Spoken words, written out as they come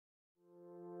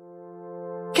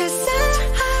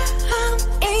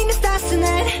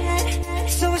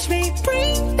So watch me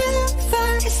bring the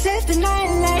fire, set the night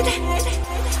light.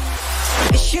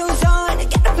 Shoes on,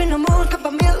 get up in the mood, cup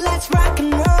of milk, let's rock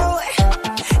and roll.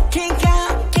 Kink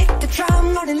out, kick the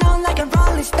drum, rolling on like a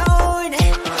rolling stone.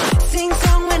 Sing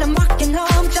song when I'm walking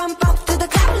home, jump up to the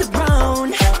top of the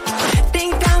brown.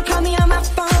 Ding dong, call me on my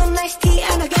phone, nice tea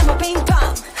and I'll get my ping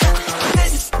pong.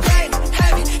 This is dead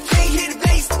heavy, can't hear the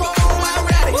bass, boom, I'm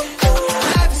ready.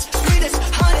 Life is sweet as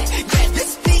honey, yeah,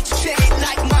 this beat shade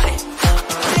like money.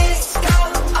 This go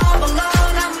all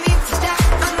alone, I'm into that,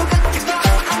 I'm good to go,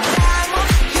 I'm down,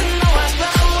 you know I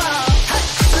go.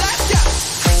 Let's go.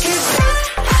 'Cause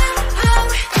I'm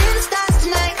in the stars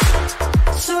tonight,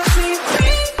 so if we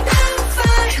bring the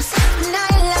fire, set the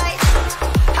night light.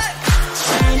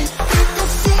 Shining through the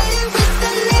city with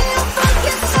a little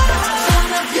funky soul.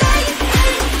 Wanna play it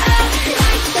up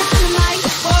like dynamite.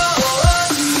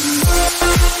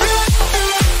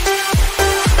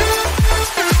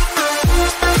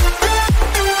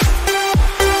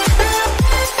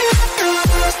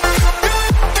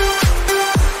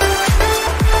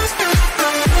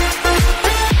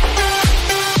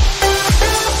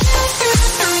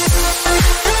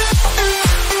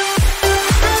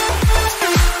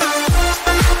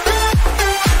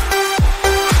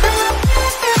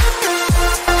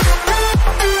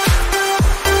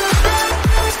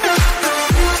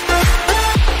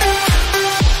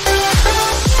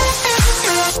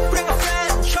 Bring a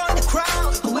friend, join the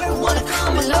crowd, we wanna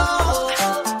come along.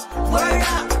 Word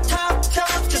up,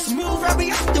 top, just move right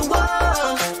beyond the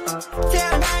wall. Day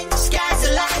or night, sky's the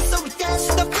light, so we dance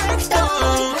to the break of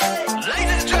dawn.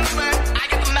 Ladies and gentlemen, I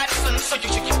got the medicine, so you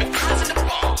should keep your eyes on the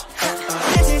ball.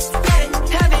 This is getting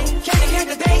heavy, can you hear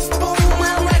the bass? Boom,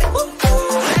 I'm ready.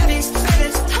 Heavy, sweet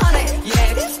as honey, yeah,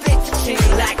 this beat shit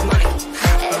like money.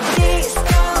 This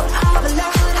go all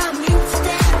alone, I'm into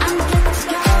that, I'm good to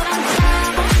go, I'm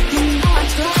down, you know I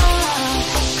go.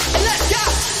 Let's go!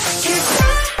 'Cause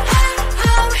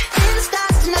I'm in the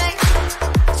stars tonight,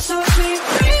 so if we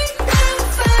bring the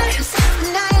fire, set the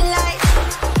night light.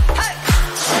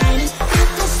 Shining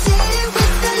through the city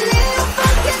with a little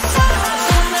funky soul.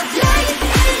 Wanna play it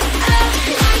up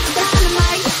like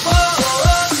dynamite.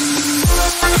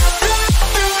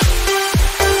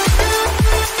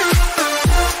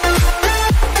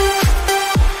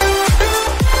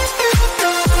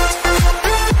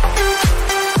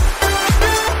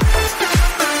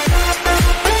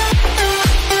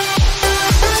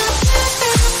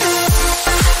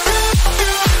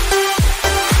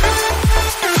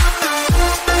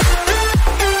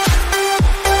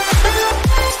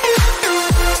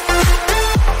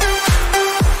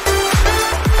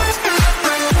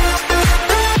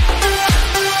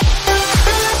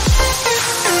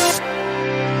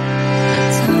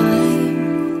 Time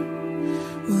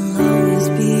will always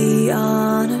be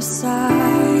on our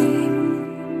side.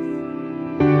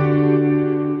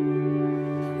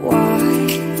 Why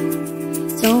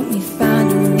don't we find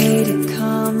a way to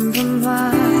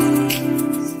compromise?